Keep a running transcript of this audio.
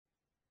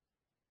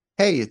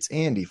Hey, it's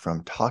Andy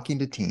from Talking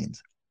to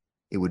Teens.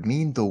 It would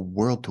mean the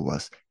world to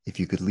us if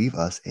you could leave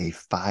us a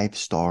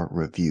 5-star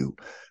review.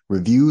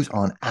 Reviews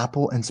on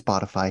Apple and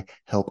Spotify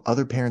help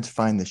other parents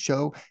find the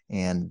show,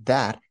 and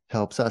that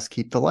helps us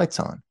keep the lights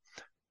on.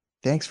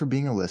 Thanks for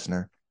being a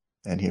listener,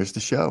 and here's the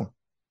show.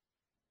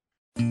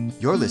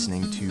 You're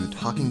listening to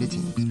Talking to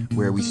Teens,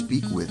 where we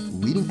speak with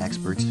leading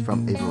experts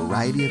from a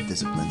variety of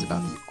disciplines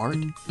about the art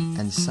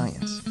and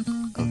science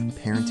of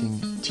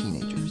parenting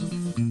teenagers.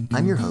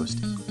 I'm your host,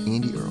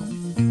 Andy Earle.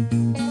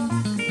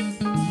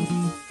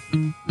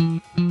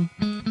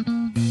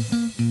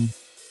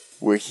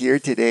 We're here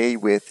today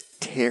with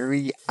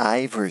Terry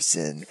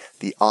Iverson,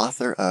 the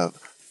author of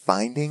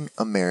Finding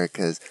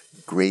America's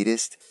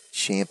Greatest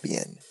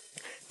Champion.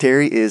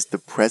 Terry is the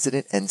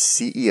president and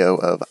CEO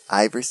of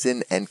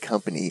Iverson &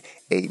 Company,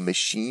 a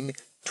machine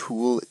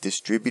tool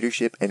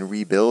distributorship and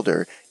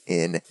rebuilder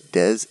in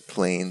Des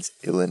Plaines,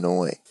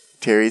 Illinois.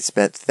 Terry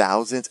spent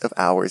thousands of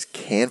hours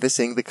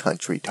canvassing the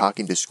country,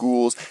 talking to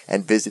schools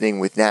and visiting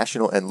with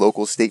national and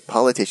local state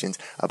politicians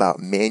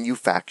about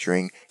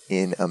manufacturing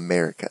in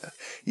America.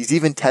 He's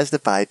even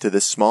testified to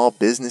the Small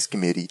Business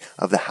Committee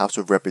of the House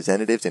of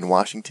Representatives in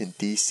Washington,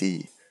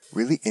 D.C.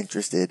 Really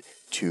interested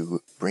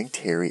to bring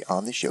Terry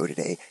on the show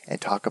today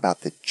and talk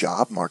about the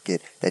job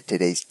market that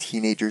today's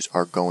teenagers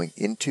are going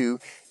into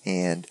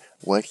and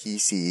what he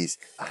sees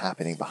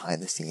happening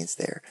behind the scenes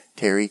there.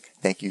 Terry,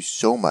 thank you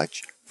so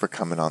much for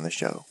coming on the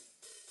show.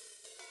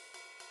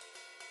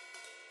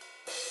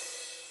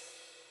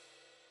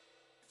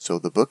 So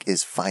the book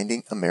is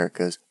Finding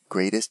America's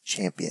Greatest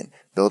Champion,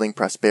 Building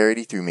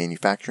Prosperity Through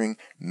Manufacturing,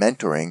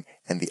 Mentoring,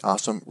 and the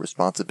Awesome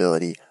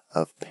Responsibility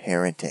of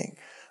Parenting.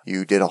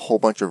 You did a whole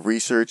bunch of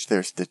research.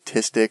 There's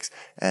statistics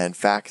and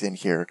facts in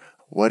here.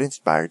 What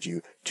inspired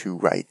you to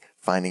write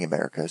Finding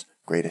America's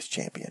Greatest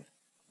Champion?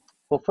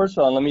 Well, first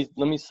of all,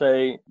 let me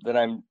say that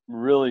I'm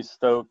really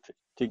stoked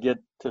to get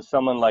to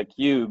someone like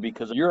you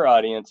because your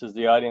audience is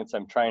the audience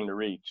I'm trying to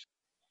reach.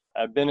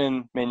 I've been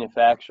in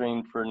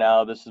manufacturing for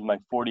now, this is my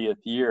 40th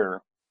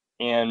year,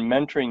 and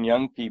mentoring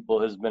young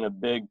people has been a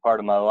big part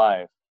of my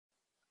life.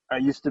 I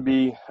used to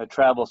be a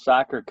travel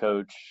soccer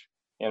coach,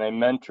 and I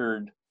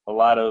mentored a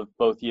lot of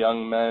both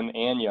young men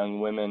and young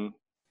women.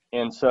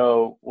 And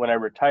so when I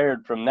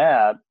retired from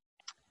that,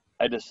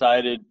 I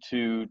decided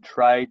to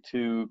try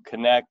to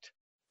connect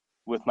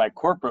with my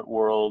corporate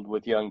world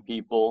with young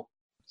people.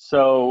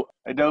 So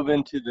I dove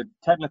into the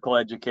technical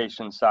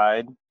education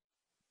side.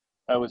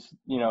 I was,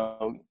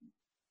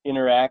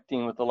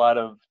 interacting with a lot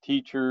of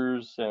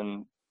teachers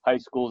and high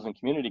schools and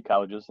community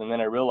colleges. And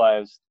then I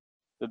realized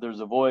that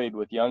there's a void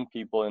with young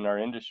people in our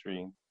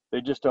industry.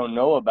 They just don't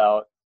know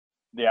about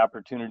the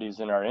opportunities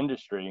in our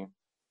industry.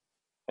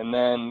 And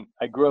then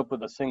I grew up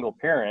with a single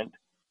parent.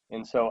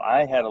 And so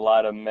I had a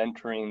lot of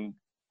mentoring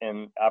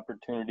and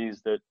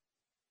opportunities that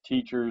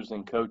teachers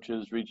and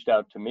coaches reached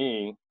out to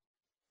me.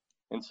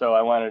 And so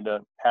I wanted to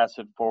pass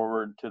it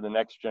forward to the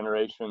next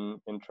generation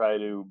and try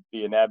to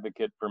be an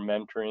advocate for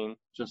mentoring,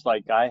 just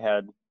like I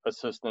had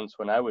assistance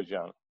when I was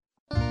young.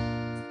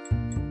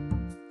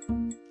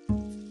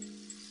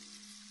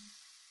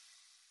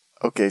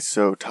 Okay,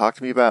 so talk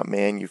to me about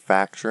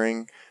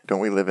manufacturing. Don't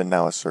we live in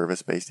now a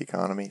service-based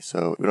economy?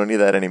 So we don't need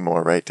that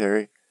anymore, right,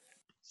 Terry?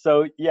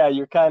 So yeah,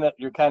 you're kind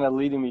of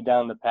leading me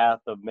down the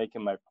path of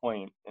making my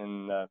point,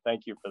 and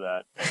thank you for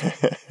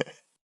that.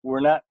 We're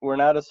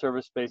not a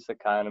service-based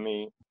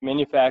economy.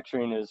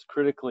 Manufacturing is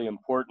critically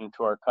important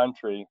to our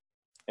country,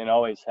 and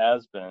always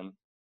has been.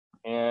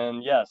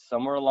 And yes,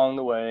 somewhere along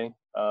the way,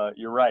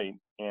 you're right,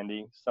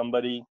 Andy.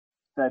 Somebody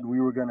said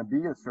we were going to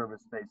be a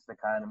service-based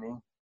economy,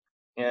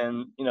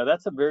 and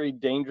that's a very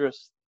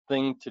dangerous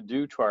thing to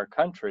do to our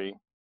country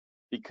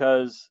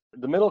because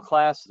the middle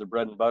class is the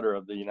bread and butter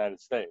of the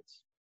United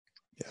States.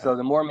 Yeah. So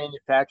the more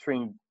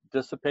manufacturing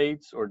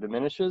dissipates or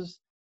diminishes,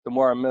 the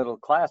more our middle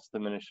class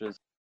diminishes.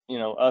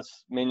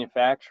 Us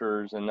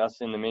manufacturers and us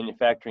in the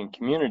manufacturing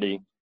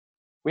community,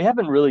 we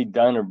haven't really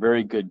done a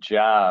very good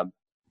job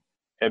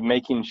at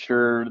making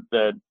sure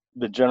that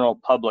the general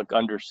public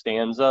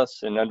understands us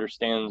and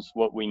understands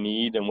what we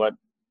need and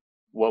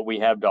what we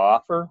have to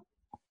offer.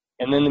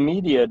 And then the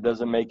media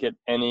doesn't make it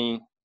any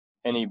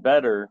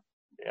better.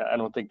 I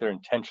don't think they're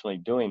intentionally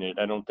doing it.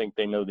 I don't think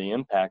they know the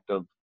impact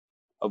of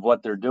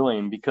what they're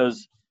doing,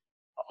 because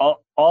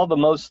all the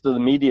most of the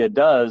media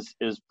does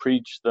is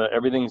preach the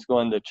everything's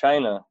going to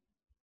China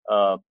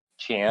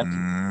chant.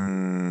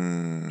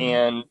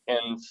 And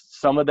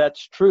some of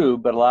that's true,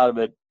 but a lot of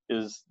it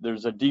is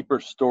there's a deeper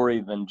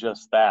story than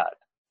just that.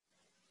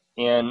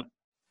 And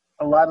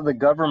a lot of the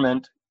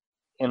government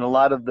and a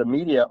lot of the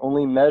media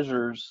only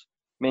measures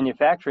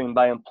manufacturing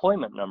by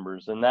employment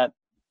numbers, and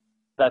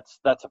that's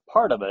a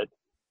part of it,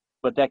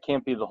 but that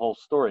can't be the whole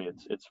story.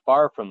 It's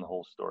far from the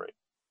whole story.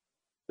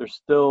 There's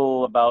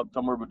still about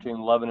somewhere between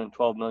 11 and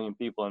 12 million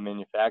people in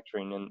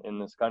manufacturing in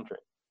this country.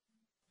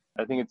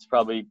 I think it's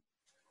probably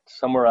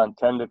somewhere around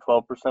 10 to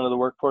 12% of the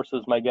workforce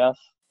is my guess.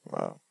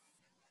 Wow.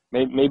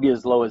 Maybe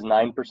as low as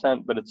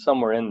 9%, but it's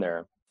somewhere in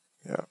there.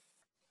 Yeah.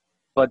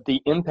 But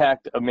the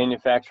impact of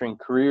manufacturing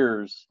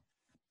careers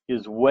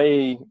is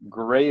way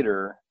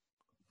greater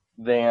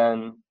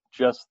than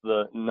just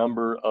the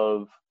number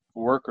of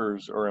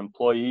workers or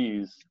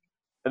employees.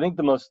 I think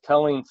the most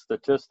telling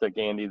statistic,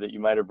 Andy, that you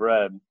might have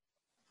read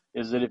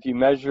is that if you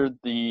measured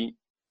the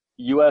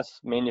U.S.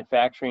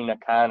 manufacturing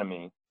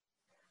economy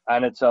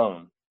on its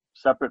own,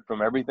 separate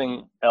from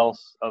everything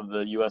else of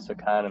the U.S.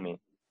 economy,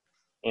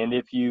 and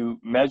if you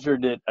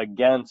measured it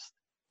against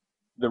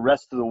the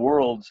rest of the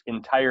world's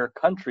entire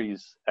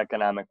country's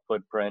economic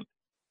footprint,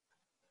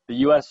 the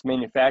U.S.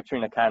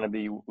 manufacturing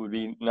economy would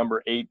be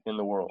number 8 in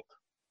the world,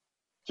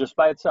 just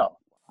by itself.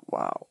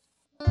 Wow.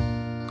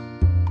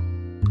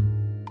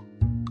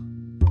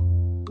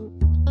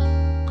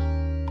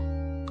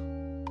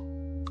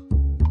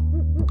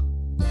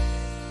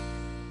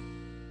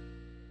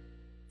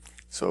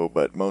 So,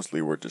 but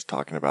mostly we're just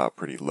talking about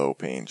pretty low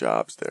paying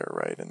jobs there,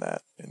 right? In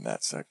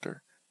that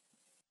sector.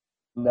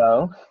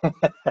 No,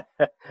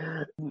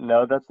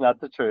 no, that's not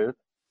the truth.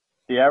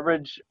 The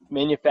average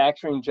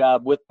manufacturing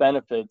job with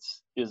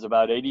benefits is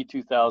about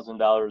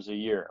 $82,000 a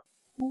year.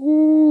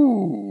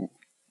 Ooh.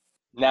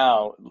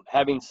 Now,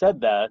 having said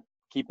that,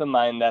 keep in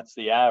mind that's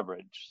the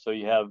average. So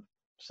you have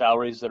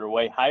salaries that are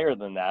way higher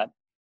than that.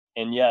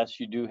 And yes,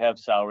 you do have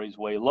salaries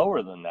way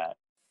lower than that.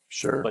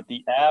 Sure. But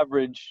the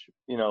average,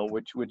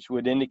 which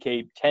would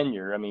indicate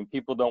tenure. I mean,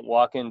 people don't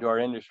walk into our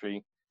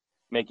industry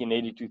making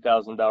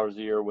 $82,000 a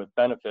year with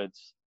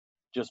benefits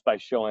just by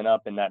showing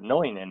up and not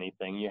knowing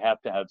anything. You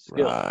have to have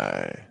skills.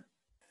 Right.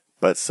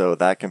 But so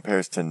that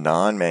compares to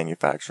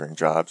non-manufacturing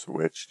jobs,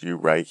 which you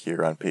write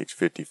here on page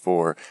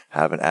 54,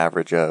 have an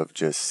average of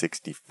just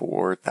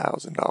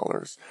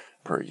 $64,000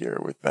 per year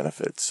with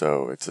benefits.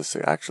 So it's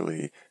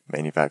actually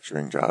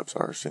manufacturing jobs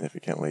are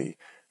significantly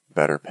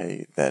better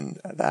paid than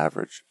the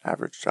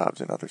average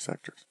jobs in other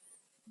sectors.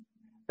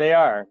 They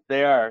are.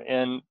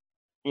 And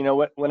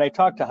when I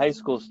talk to high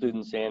school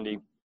students, Andy,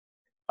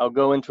 I'll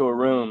go into a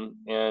room,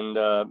 and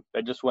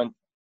I just went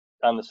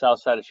on the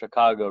south side of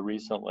Chicago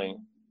recently,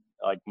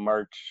 like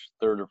March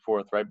 3rd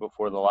or 4th, right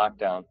before the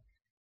lockdown.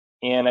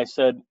 And I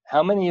said,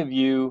 how many of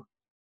you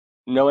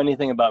know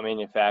anything about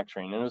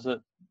manufacturing? And it was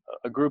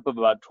a group of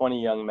about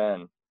 20 young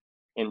men,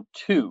 and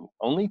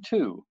only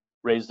two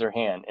raised their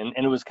hand. And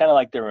it was kind of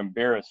like they were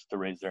embarrassed to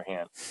raise their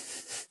hand.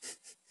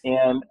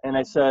 And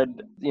I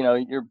said,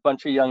 you're a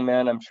bunch of young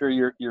men. I'm sure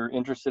you're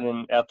interested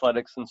in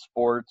athletics and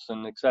sports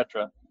and et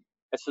cetera.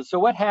 I said, so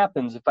what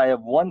happens if I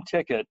have one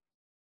ticket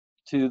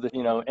to the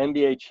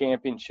NBA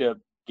championship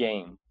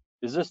game?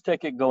 Is this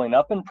ticket going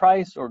up in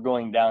price or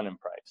going down in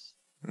price?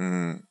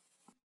 Mm.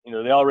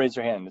 They all raise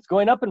their hand. It's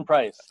going up in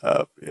price.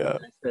 Up, yeah.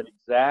 I said,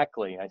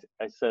 exactly.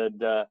 I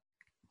said,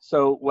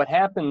 so what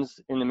happens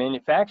in the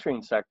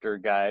manufacturing sector,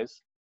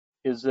 guys,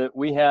 is that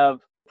we have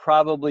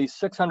probably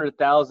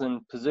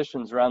 600,000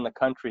 positions around the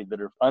country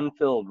that are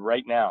unfilled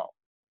right now.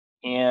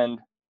 And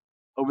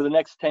over the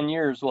next 10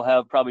 years, we'll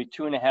have probably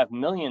 2.5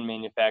 million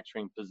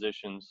manufacturing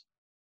positions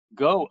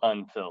go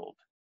unfilled.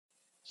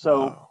 So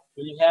Wow.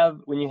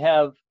 when you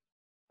have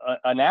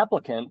an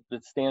applicant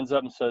that stands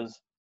up and says,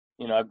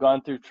 I've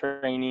gone through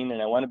training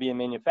and I want to be in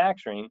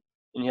manufacturing,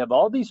 and you have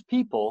all these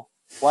people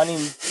wanting,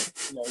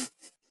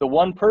 the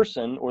one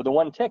person or the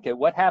one ticket,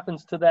 what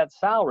happens to that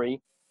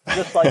salary,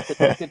 just like the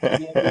ticket to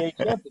the NBA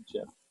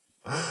championship?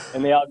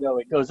 And they all go,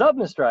 it goes up,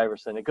 Mr.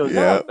 Iverson, it goes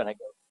up. And I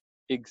go,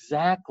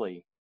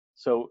 exactly.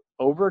 So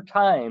over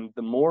time,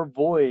 the more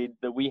void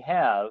that we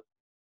have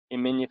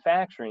in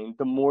manufacturing,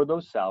 the more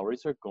those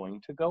salaries are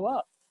going to go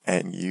up.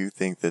 And you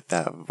think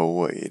that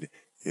void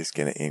is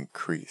going to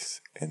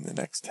increase in the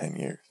next 10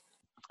 years?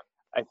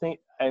 I think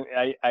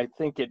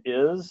it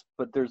is,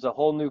 but there's a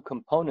whole new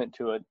component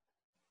to it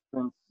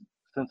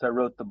since I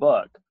wrote the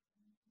book.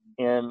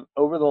 And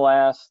over the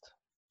last,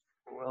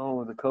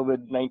 the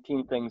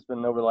COVID-19 thing's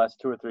been over the last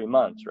 2 or 3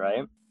 months,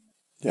 right?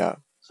 Yeah.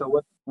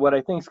 So what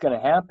I think is going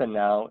to happen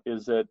now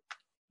is that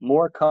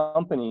more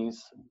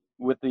companies,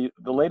 with the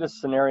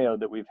latest scenario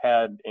that we've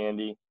had,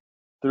 Andy,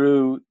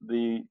 through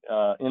the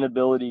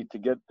inability to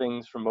get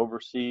things from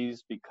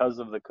overseas because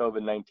of the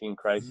COVID-19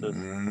 crisis,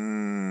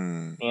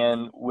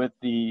 and with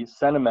the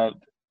sentiment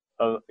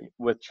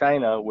with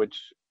China, which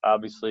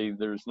obviously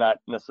there's not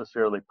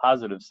necessarily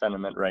positive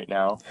sentiment right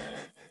now,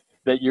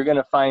 that you're going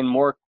to find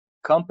more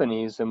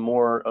companies and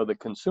more of the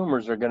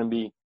consumers are going to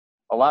be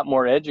a lot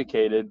more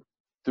educated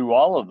through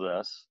all of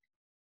this.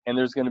 And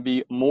there's going to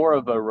be more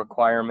of a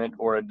requirement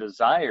or a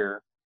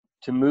desire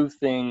to move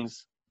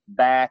things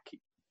back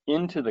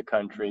into the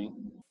country.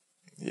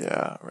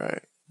 Yeah,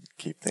 right.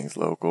 Keep things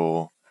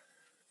local.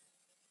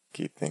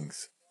 Keep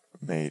things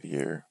made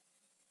here.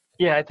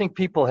 Yeah, I think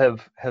people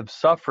have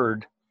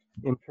suffered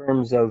in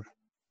terms of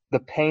the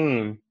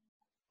pain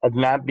of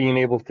not being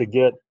able to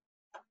get,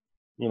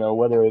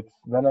 whether it's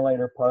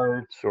ventilator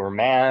parts or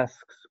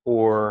masks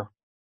or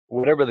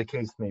whatever the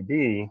case may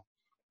be.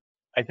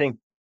 I think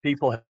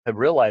people have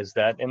realized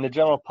that, and the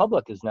general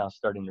public is now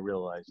starting to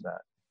realize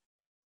that.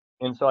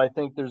 And so I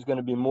think there's going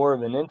to be more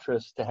of an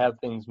interest to have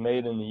things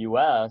made in the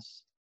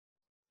U.S.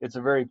 It's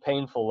a very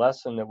painful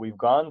lesson that we've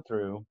gone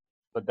through,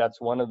 but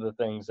that's one of the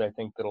things I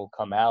think that'll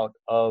come out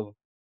of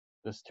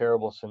this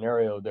terrible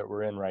scenario that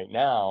we're in right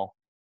now.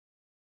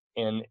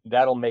 And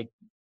that'll make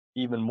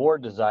even more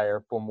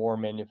desire for more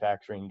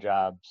manufacturing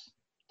jobs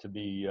to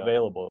be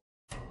available.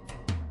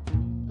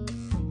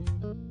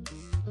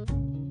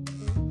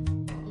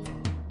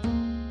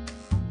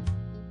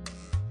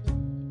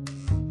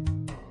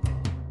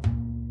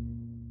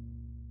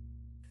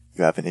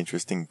 You have an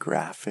interesting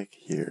graphic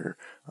here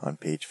on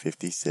page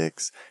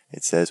 56.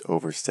 It says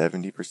over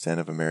 70%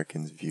 of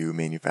Americans view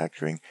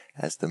manufacturing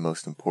as the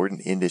most important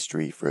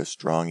industry for a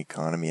strong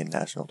economy and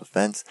national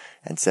defense,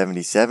 and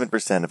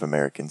 77% of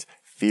Americans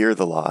fear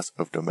the loss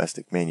of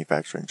domestic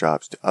manufacturing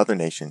jobs to other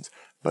nations,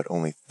 but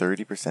only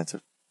 30%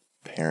 of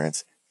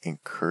parents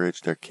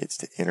encourage their kids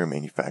to enter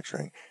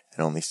manufacturing,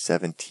 and only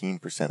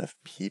 17%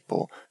 of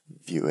people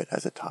view it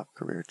as a top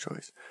career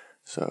choice.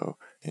 So,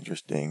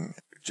 interesting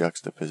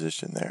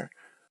juxtaposition there.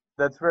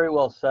 That's very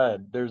well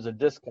said. There's a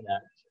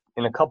disconnect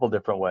in a couple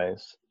different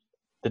ways.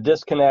 The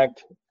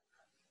disconnect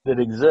that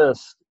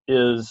exists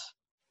is,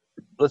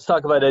 let's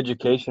talk about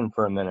education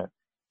for a minute.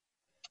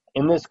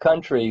 In this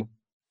country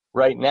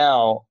right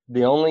now,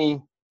 the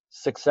only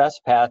success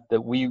path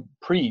that we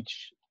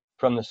preach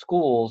from the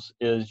schools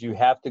is you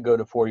have to go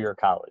to four-year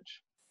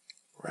college.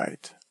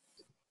 Right.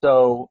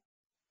 So,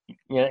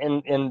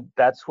 and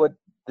that's what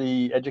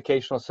the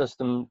educational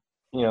system,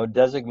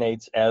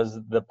 designates as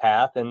the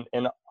path, and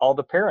all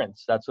the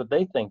parents, that's what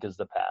they think is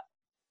the path.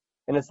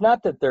 And it's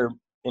not that they're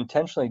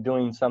intentionally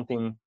doing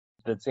something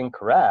that's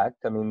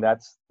incorrect. I mean,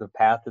 that's the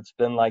path that's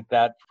been like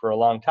that for a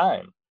long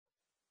time.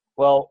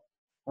 Well,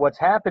 what's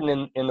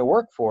happened in the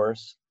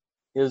workforce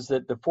is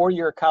that the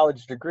four-year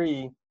college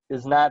degree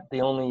is not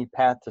the only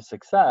path to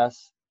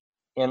success.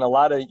 And a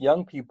lot of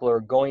young people are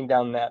going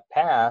down that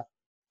path,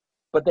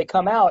 but they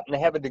come out and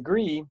they have a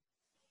degree,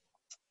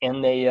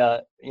 and they,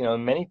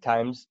 many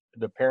times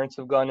the parents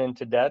have gone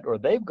into debt or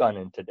they've gone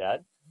into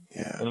debt.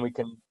 Yeah. And we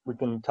can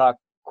talk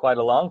quite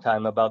a long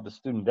time about the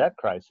student debt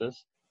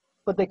crisis,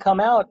 but they come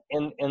out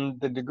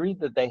and the degree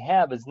that they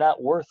have is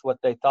not worth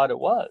what they thought it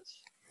was.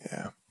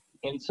 Yeah.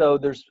 And so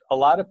there's a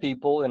lot of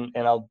people, and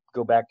I'll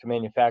go back to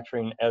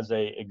manufacturing as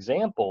an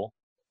example.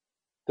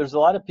 There's a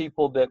lot of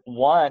people that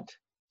want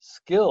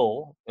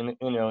skill, and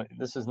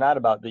this is not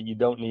about that you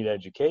don't need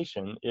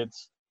education.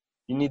 It's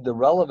you need the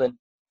relevant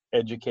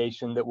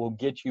education that will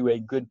get you a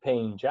good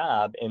paying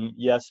job. And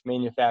yes,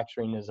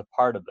 manufacturing is a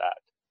part of that.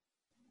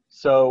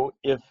 So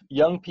if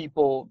young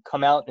people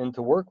come out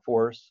into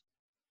workforce,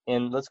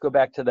 and let's go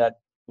back to that,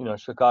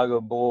 Chicago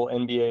Bull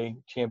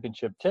NBA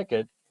championship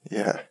ticket.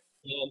 Yeah.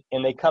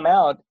 And they come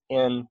out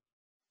and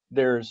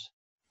there's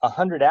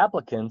 100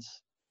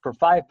 applicants for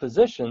 5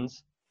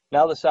 positions.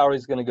 Now the salary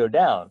is going to go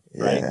down,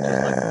 right?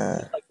 Yeah.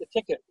 Just like the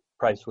ticket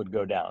price would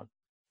go down.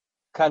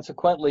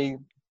 Consequently,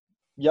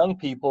 young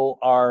people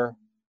are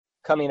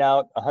coming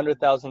out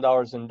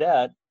 $100,000 in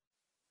debt.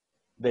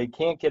 They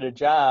can't get a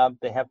job.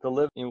 They have to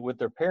live with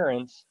their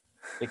parents.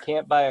 They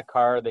can't buy a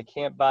car. They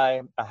can't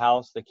buy a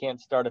house. They can't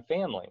start a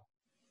family.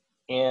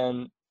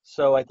 And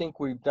so I think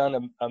we've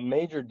done a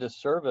major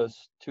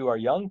disservice to our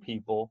young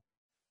people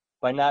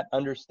by not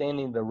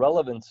understanding the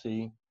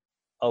relevancy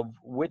of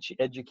which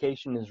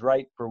education is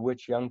right for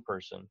which young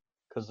person,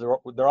 because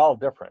they're all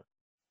different.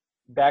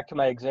 Back to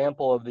my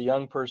example of the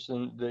young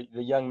person,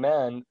 the young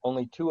men,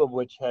 only 2 of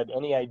which had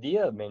any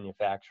idea of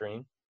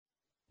manufacturing.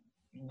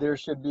 There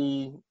should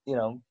be,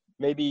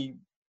 maybe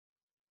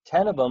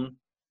 10 of them,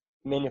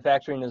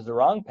 manufacturing is the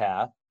wrong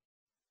path,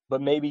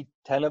 but maybe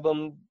 10 of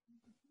them,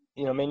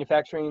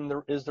 manufacturing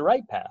is the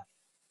right path.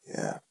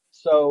 Yeah.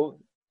 So,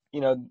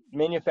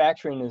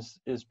 manufacturing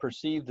is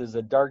perceived as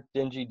a dark,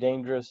 dingy,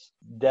 dangerous,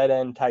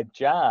 dead-end type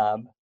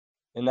job,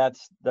 and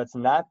that's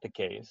not the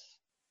case.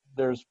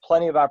 There's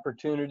plenty of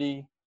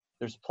opportunity.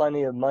 There's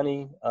plenty of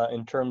money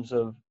in terms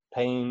of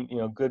paying,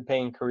 good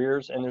paying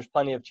careers, and there's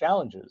plenty of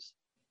challenges.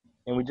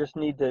 And we just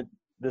need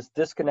this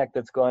disconnect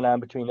that's going on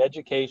between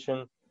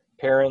education,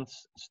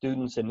 parents,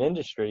 students, and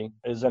industry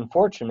is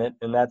unfortunate,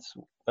 and that's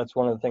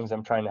one of the things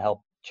I'm trying to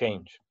help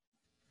change.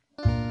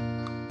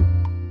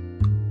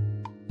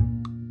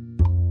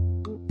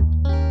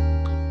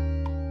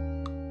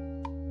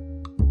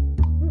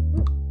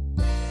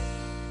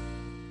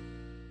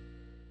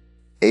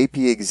 AP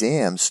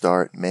exams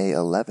start May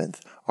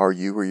 11th. Are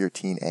you or your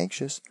teen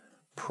anxious?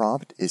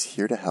 Prompt is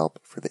here to help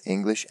for the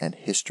English and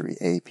History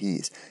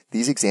APs.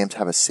 These exams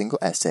have a single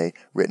essay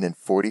written in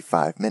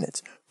 45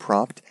 minutes.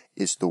 Prompt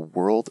is the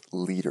world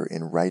leader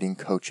in writing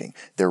coaching.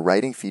 Their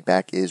writing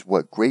feedback is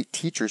what great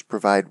teachers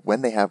provide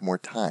when they have more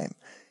time.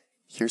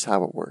 Here's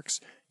how it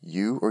works.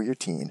 You or your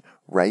teen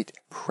write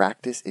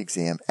practice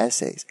exam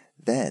essays,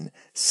 then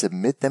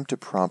submit them to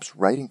Prompt's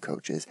writing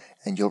coaches,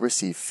 and you'll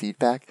receive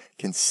feedback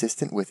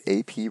consistent with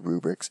AP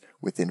rubrics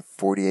within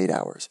 48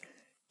 hours.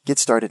 Get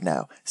started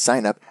now.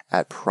 Sign up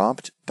at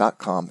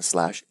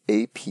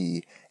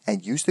prompt.com/AP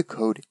and use the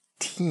code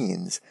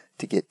TEENS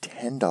to get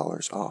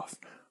 $10 off.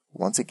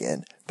 Once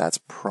again, that's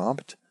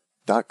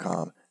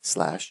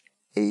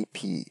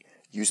prompt.com/AP.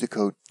 Use the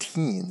code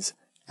TEENS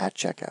at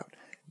checkout.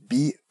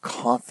 Be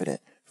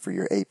confident for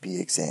your AP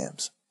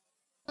exams.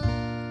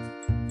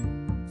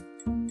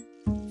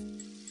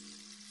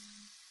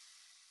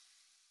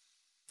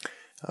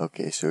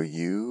 Okay, so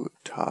you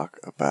talk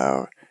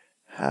about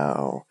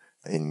how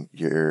in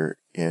your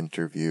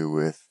interview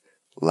with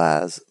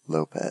Laz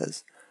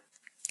Lopez,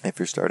 if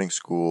you're starting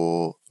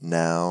school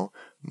now,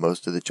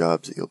 most of the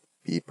jobs that you'll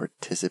be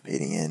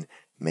participating in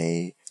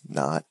may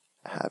not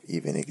have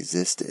even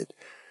existed.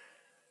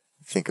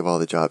 Think of all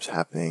the jobs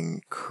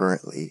happening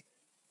currently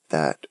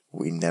that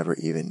we never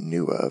even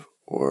knew of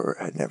or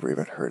had never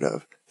even heard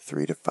of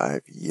 3 to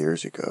 5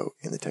 years ago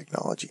in the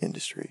technology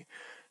industry.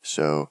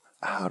 So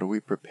how do we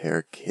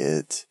prepare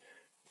kids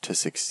to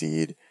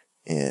succeed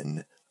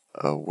in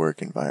a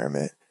work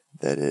environment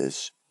that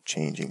is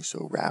changing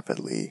so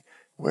rapidly,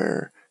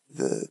 where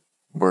the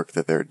work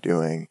that they're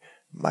doing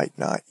might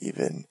not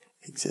even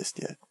exist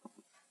yet?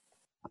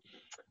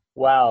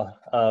 Wow,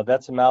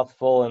 that's a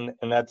mouthful,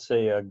 and that's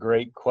a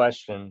great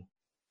question.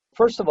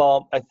 First of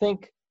all, I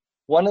think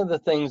one of the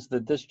things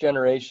that this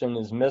generation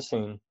is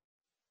missing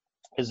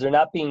is they're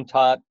not being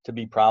taught to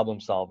be problem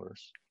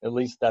solvers. At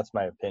least that's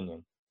my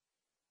opinion.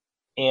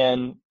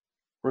 And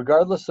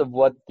regardless of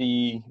what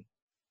the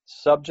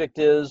subject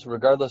is,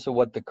 regardless of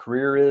what the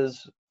career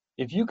is,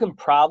 if you can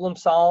problem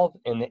solve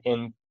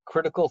and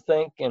critical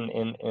think and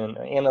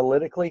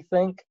analytically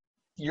think,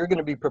 you're going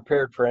to be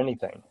prepared for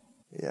anything.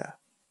 Yeah.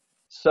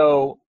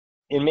 So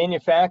in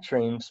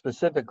manufacturing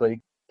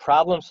specifically,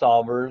 problem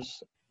solvers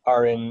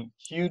are in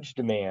huge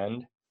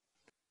demand.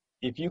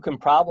 If you can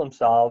problem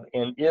solve,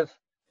 and if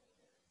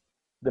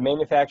the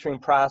manufacturing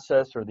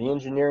process or the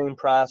engineering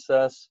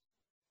process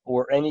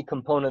or any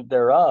component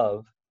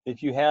thereof,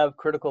 if you have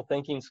critical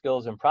thinking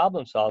skills and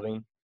problem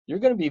solving, you're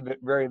going to be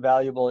very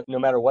valuable no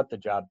matter what the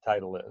job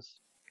title is.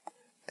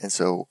 And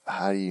so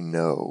how do you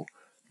know,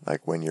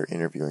 like when you're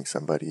interviewing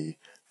somebody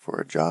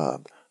for a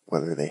job,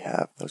 whether they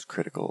have those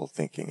critical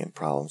thinking and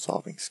problem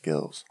solving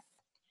skills?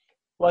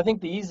 Well, I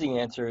think the easy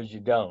answer is you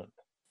don't.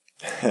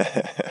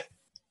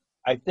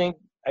 I think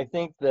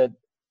that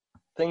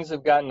things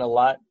have gotten a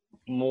lot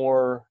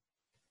more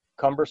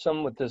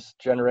cumbersome with this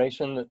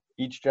generation,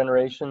 each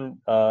generation,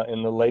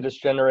 in the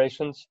latest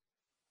generations,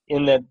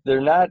 in that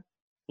they're not,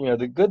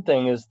 the good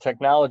thing is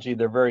technology,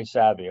 they're very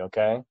savvy,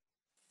 okay?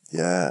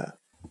 Yeah.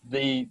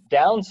 The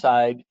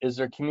downside is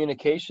their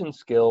communication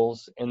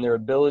skills and their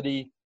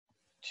ability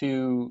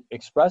to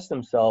express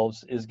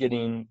themselves is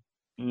getting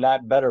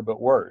not better,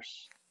 but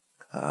worse.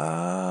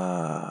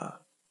 Ah.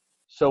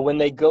 So when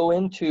they go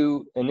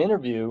into an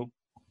interview,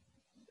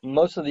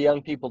 most of the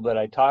young people that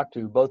I talk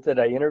to, both that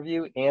I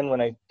interview and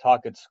when I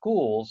talk at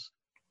schools,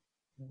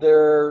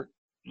 they're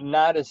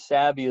not as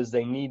savvy as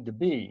they need to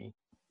be.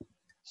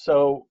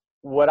 So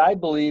what I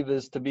believe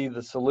is to be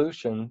the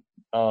solution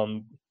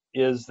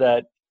is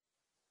that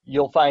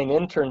you'll find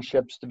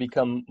internships to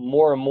become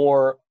more and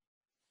more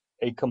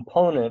a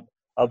component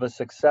of a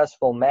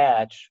successful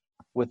match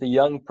with a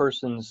young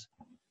person's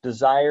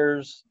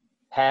desires,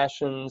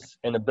 passions,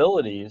 and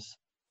abilities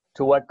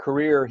to what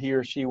career he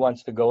or she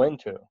wants to go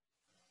into.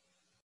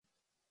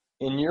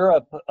 In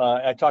Europe,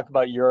 I talk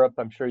about Europe,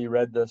 I'm sure you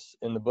read this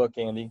in the book,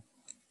 Andy.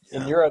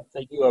 In Europe,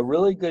 they do a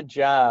really good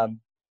job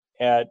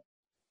at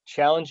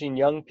challenging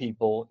young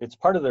people. It's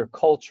part of their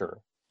culture.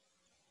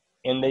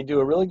 And they do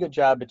a really good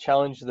job at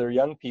challenging their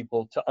young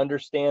people to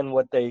understand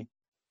what they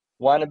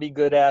want to be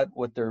good at,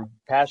 what they're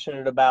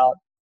passionate about,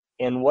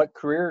 and what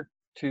career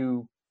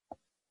to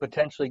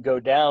potentially go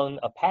down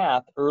a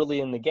path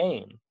early in the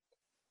game.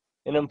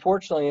 And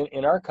unfortunately,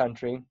 in our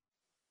country,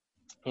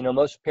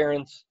 most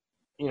parents,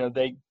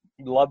 they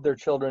love their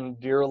children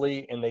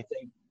dearly, and they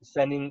think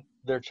sending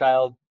their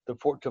child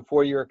to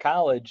four-year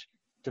college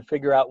to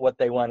figure out what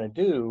they want to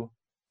do,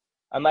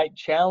 I might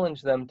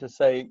challenge them to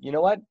say, you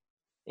know what,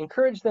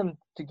 encourage them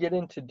to get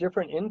into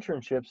different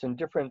internships in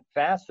different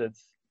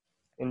facets,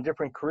 in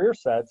different career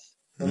sets,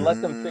 and let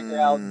them figure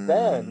out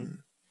then,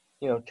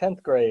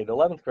 10th grade,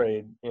 11th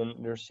grade, in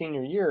their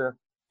senior year,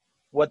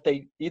 what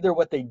they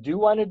do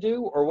want to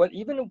do, or what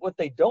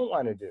they don't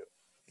want to do.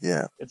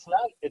 Yeah.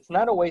 It's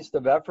not a waste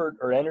of effort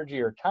or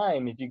energy or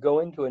time if you go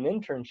into an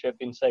internship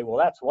and say, well,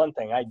 that's one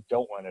thing I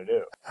don't want to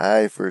do.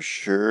 I for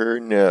sure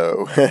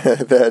know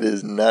that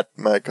is not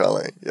my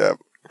calling. Yep.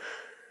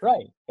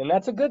 Right. And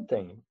that's a good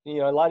thing.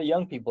 A lot of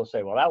young people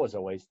say, well, that was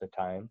a waste of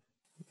time.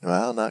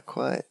 Well, not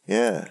quite.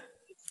 Yeah.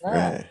 It's not.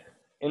 Right.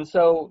 And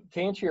so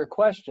to answer your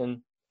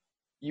question,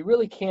 you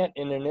really can't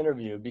in an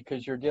interview,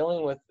 because you're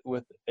dealing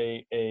with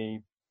a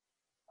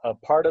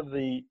part of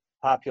the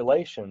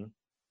population,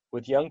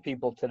 with young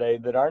people today,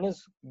 that aren't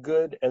as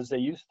good as they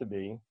used to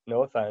be,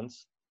 no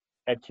offense,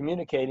 at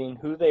communicating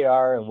who they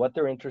are and what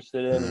they're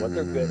interested in, what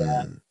they're good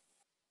at.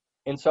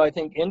 And so I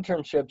think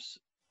internships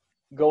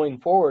going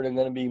forward are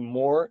going to be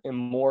more and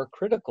more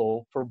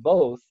critical for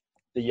both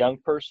the young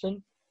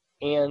person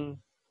and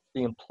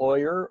the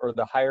employer or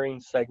the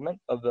hiring segment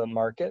of the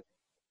market,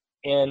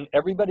 and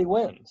everybody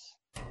wins.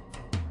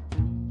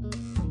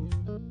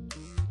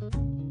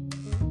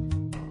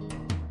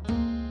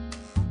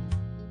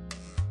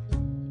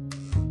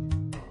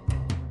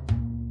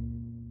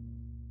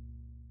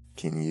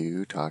 Can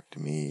you talk to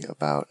me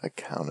about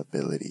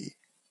accountability?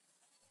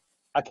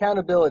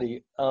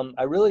 Accountability.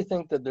 I really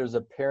think that there's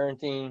a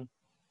parenting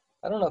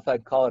I don't know if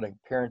I'd call it a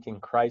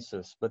parenting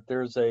crisis, but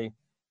there's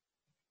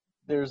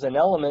an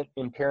element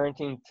in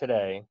parenting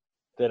today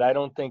that I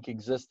don't think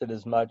existed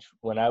as much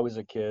when I was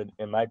a kid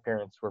and my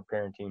parents were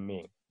parenting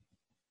me.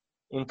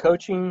 In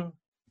coaching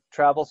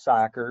travel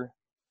soccer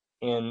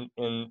and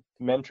in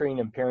mentoring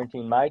and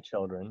parenting my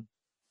children,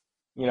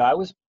 I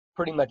was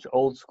pretty much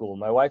old school.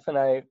 My wife and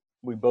I,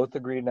 we both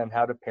agreed on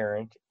how to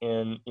parent,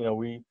 and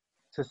we,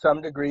 to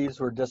some degrees,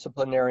 were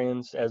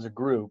disciplinarians as a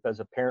group, as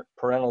a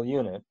parental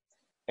unit,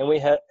 and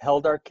we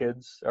held our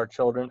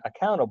children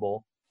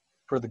accountable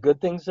for the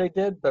good things they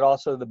did, but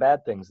also the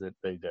bad things that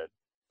they did.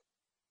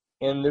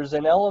 And there's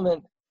an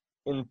element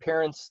in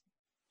parents,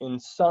 in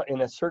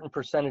a certain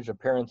percentage of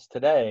parents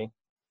today,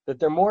 that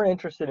they're more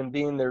interested in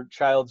being their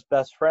child's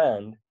best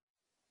friend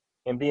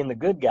and being the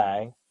good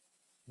guy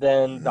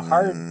than the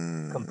hard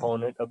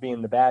component of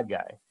being the bad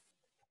guy.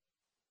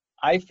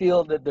 I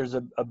feel that there's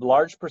a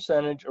large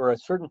percentage or a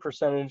certain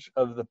percentage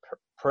of the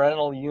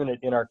parental unit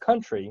in our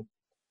country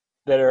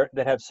that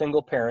have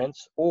single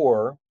parents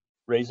or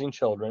raising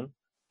children,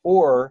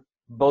 or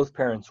both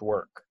parents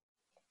work.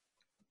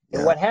 Yeah.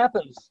 And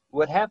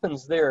what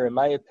happens there, in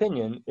my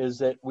opinion, is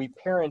that we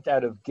parent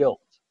out of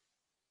guilt.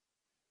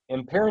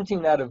 And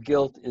parenting out of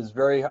guilt is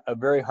a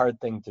very hard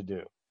thing to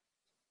do.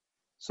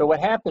 So what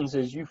happens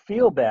is you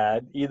feel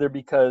bad either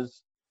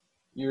because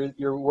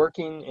you're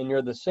working and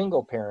you're the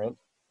single parent,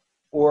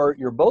 or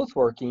you're both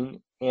working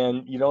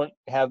and you don't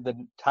have the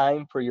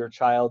time for your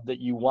child that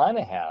you want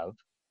to have.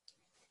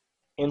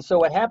 And so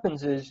what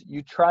happens is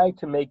you try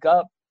to make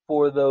up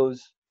for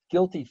those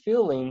guilty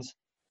feelings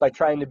by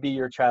trying to be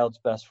your child's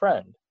best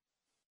friend.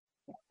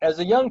 As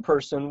a young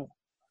person,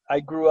 I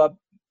grew up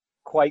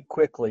quite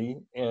quickly,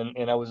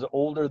 and I was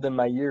older than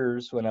my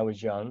years when I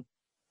was young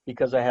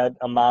because I had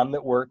a mom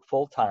that worked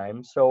full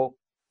time. So,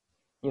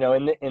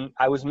 and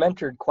I was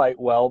mentored quite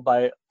well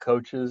by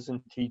coaches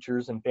and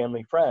teachers and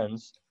family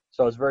friends.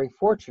 So I was very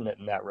fortunate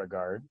in that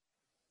regard.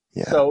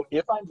 Yeah. So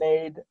if I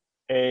made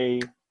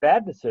a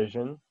bad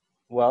decision,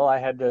 well, I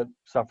had to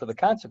suffer the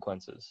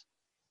consequences.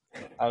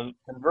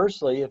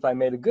 Conversely, if I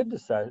made a good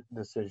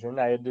decision,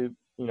 I had to,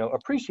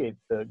 appreciate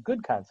the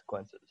good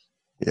consequences.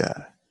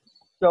 Yeah.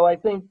 So I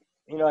think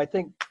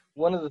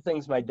one of the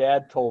things my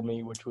dad told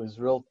me, which was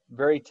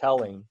very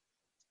telling,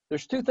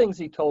 there's two things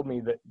he told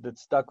me that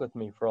stuck with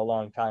me for a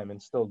long time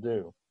and still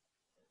do.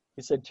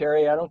 He said,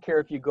 Terry, I don't care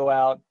if you go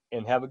out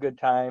and have a good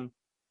time,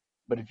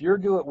 but if you're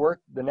due at work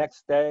the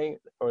next day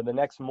or the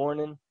next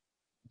morning,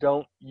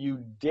 don't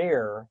you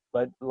dare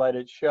let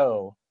it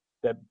show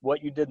that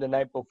what you did the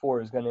night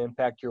before is going to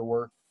impact your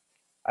work.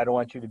 I don't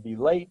want you to be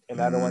late, and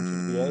I don't want you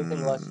to be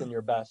anything less than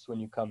your best when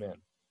you come in.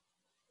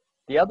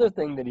 The other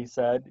thing that he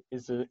said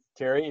is that,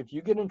 Terry, if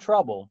you get in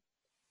trouble,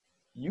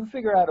 you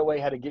figure out a way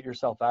how to get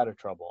yourself out of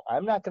trouble.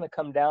 I'm not going to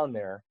come down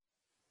there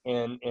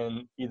and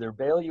either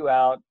bail you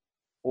out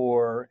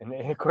or, and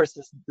of course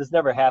this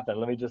never happened,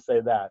 let me just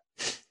say that,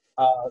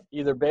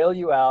 either bail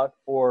you out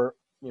or,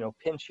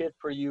 pinch hit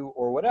for you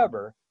or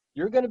whatever.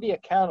 You're going to be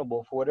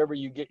accountable for whatever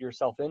you get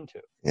yourself into.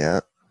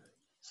 Yeah.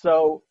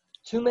 So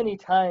too many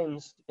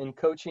times in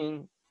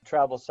coaching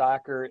travel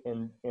soccer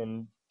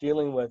and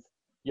dealing with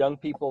young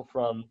people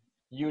from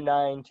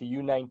U9 to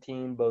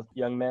U19, both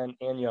young men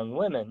and young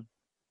women,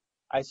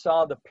 I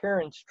saw the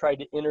parents try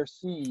to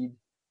intercede,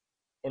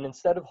 and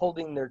instead of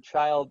holding their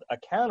child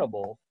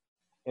accountable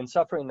and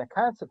suffering the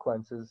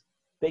consequences,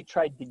 they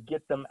tried to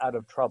get them out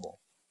of trouble.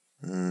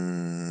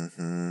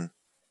 Mm-hmm.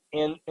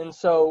 And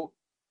so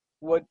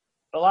what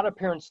a lot of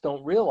parents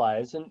don't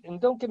realize,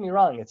 and don't get me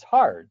wrong, it's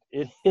hard.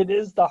 It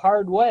is the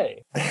hard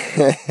way.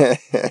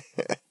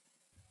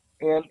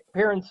 And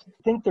parents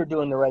think they're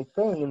doing the right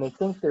thing, and they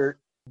think they're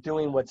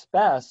doing what's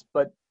best,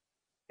 but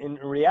in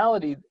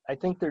reality, I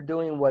think they're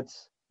doing what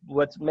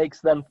makes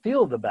them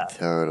feel the best.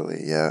 Totally,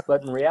 yeah.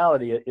 But in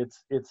reality,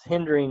 it's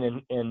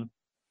hindering and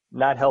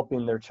not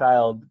helping their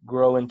child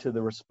grow into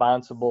the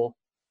responsible,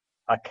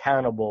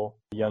 accountable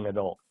young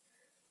adult.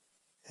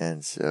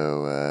 And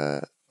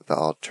so the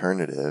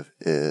alternative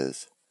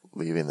is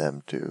leaving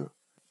them to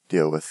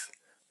deal with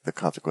the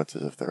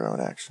consequences of their own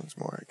actions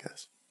more, I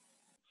guess.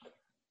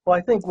 Well,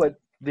 I think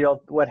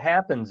what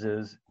happens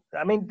is,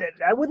 I mean,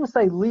 I wouldn't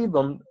say leave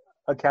them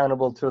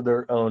accountable to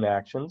their own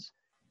actions.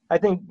 I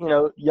think,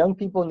 young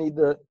people need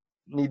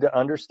to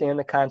understand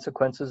the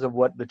consequences of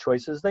what the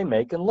choices they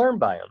make and learn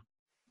by them.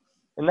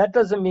 And that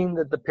doesn't mean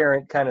that the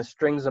parent kind of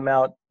strings them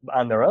out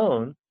on their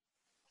own.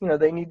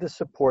 They need to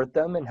support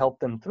them and help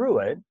them through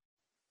it.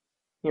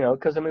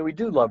 Because, we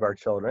do love our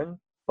children,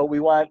 but we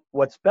want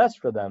what's best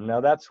for them.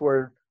 Now, that's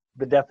where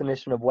the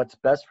definition of what's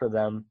best for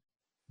them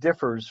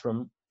differs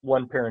from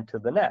one parent to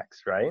the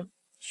next, right?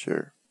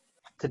 Sure.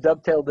 To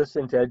dovetail this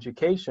into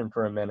education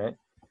for a minute,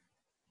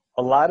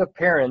 a lot of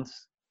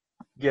parents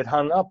get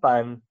hung up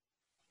on,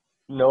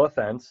 no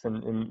offense,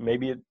 and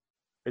maybe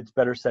it's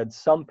better said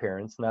some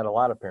parents, not a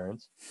lot of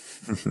parents,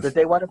 that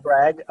they want to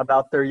brag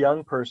about their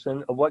young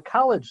person of what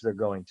college they're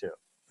going to.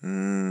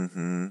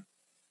 Mm-hmm.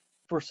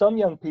 For some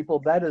young people,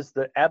 that is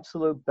the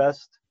absolute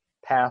best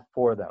path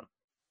for them.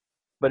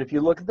 But if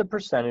you look at the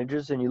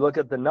percentages and you look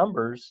at the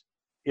numbers,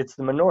 it's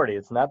the minority.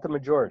 It's not the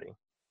majority.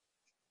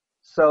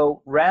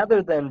 So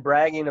rather than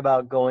bragging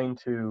about going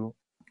to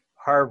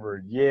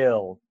Harvard,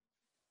 Yale,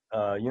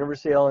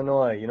 University of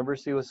Illinois,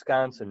 University of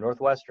Wisconsin,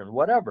 Northwestern,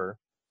 whatever,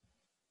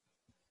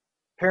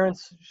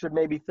 parents should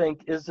maybe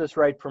think, is this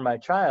right for my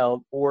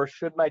child? Or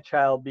should my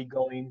child be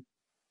going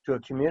to a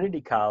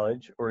community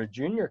college or a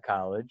junior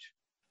college?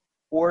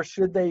 Or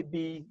should they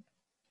be,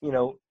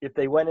 if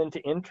they went into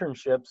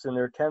internships in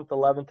their 10th,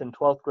 11th, and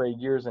 12th grade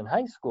years in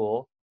high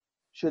school,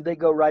 should they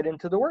go right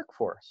into the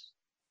workforce?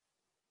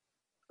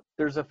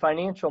 There's a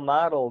financial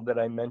model that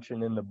I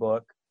mentioned in the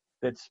book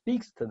that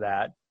speaks to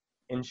that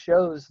and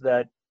shows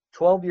that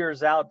 12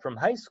 years out from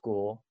high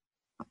school,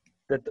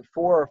 that the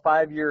 4 or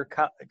 5 year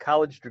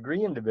college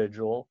degree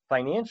individual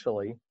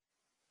financially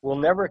will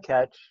never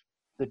catch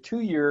the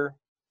 2-year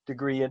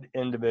degree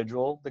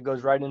individual that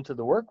goes right into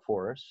the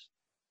workforce.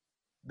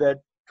 That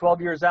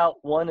 12 years out,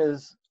 one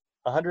is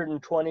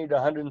 120 to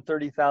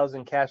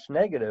 130,000 cash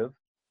negative,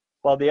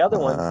 while the other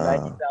one's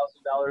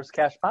 $90,000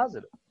 cash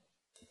positive.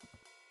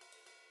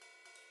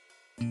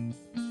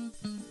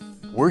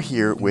 We're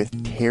here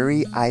with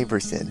Terry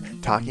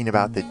Iverson talking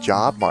about the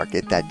job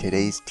market that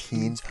today's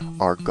teens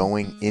are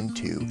going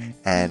into.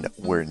 And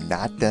we're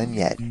not done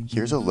yet.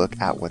 Here's a look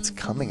at what's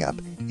coming up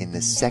in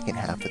the second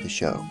half of the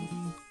show.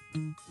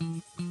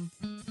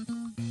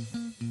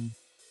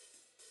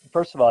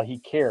 First of all, he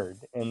cared.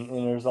 And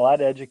there's a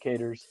lot of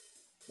educators,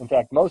 in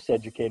fact, most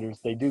educators,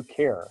 they do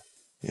care.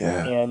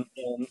 Yeah. And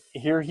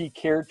here he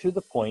cared to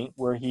the point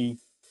where he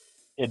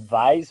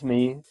advised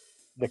me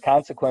the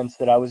consequence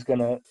that I was going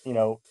to,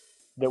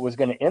 that was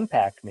going to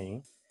impact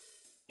me.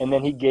 And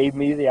then he gave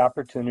me the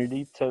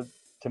opportunity to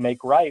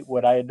make right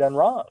what I had done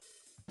wrong.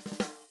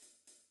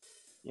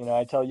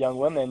 I tell young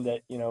women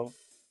that,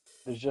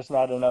 there's just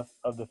not enough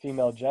of the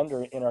female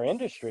gender in our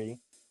industry.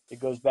 It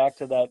goes back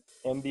to that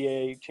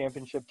NBA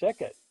championship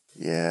ticket.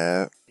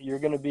 Yeah. You're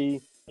going to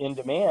be in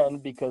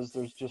demand because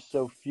there's just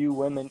so few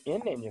women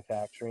in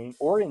manufacturing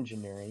or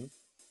engineering.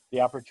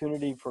 The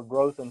opportunity for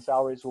growth and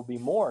salaries will be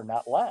more,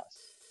 not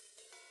less.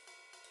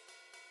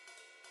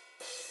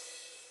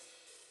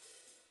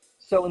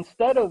 So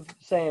instead of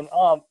saying,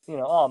 mom,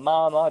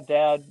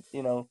 dad,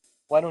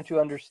 why don't you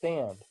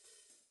understand?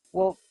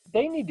 Well,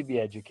 they need to be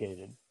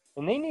educated,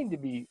 and they need to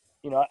be,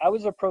 I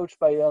was approached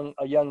by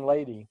a young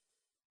lady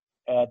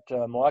at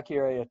Milwaukee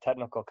Area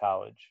Technical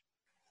College,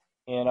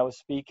 and I was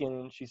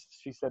speaking, and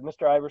she said,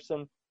 Mr.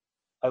 Iverson,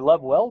 I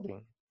love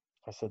welding.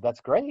 I said,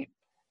 that's great.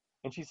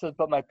 And she said,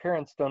 but my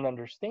parents don't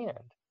understand.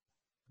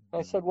 And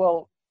I said,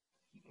 well,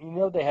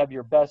 they have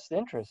your best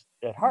interest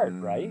at heart,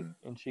 right?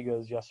 And she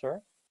goes, yes,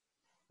 sir.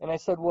 And I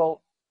said,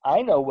 well,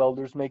 I know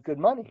welders make good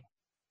money.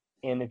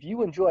 And if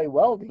you enjoy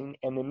welding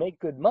and they make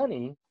good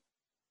money,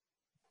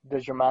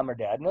 does your mom or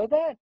dad know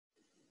that?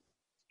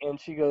 And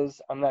she goes,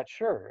 I'm not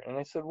sure. And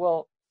I said,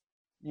 well,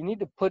 you need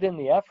to put in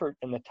the effort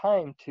and the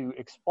time to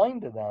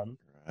explain to them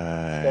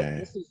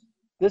that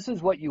this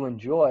is what you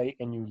enjoy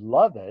and you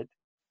love it,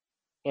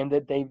 and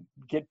that they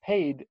get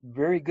paid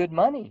very good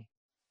money.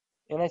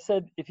 And I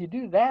said, if you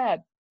do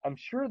that, I'm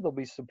sure they'll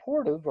be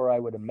supportive, or I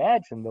would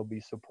imagine they'll be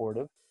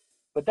supportive.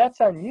 But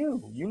that's on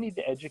you. You need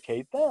to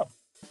educate them.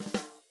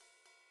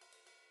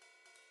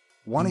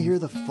 Want to hear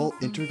the full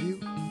interview?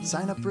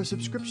 Sign up for a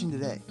subscription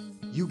today.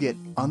 You get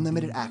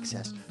unlimited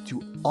access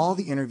to all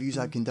the interviews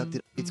I've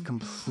conducted. It's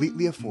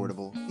completely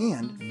affordable,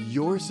 and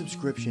your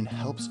subscription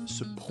helps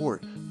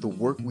support the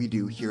work we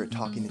do here at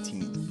Talking to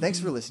Teens. Thanks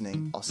for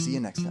listening. I'll see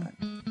you next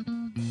time.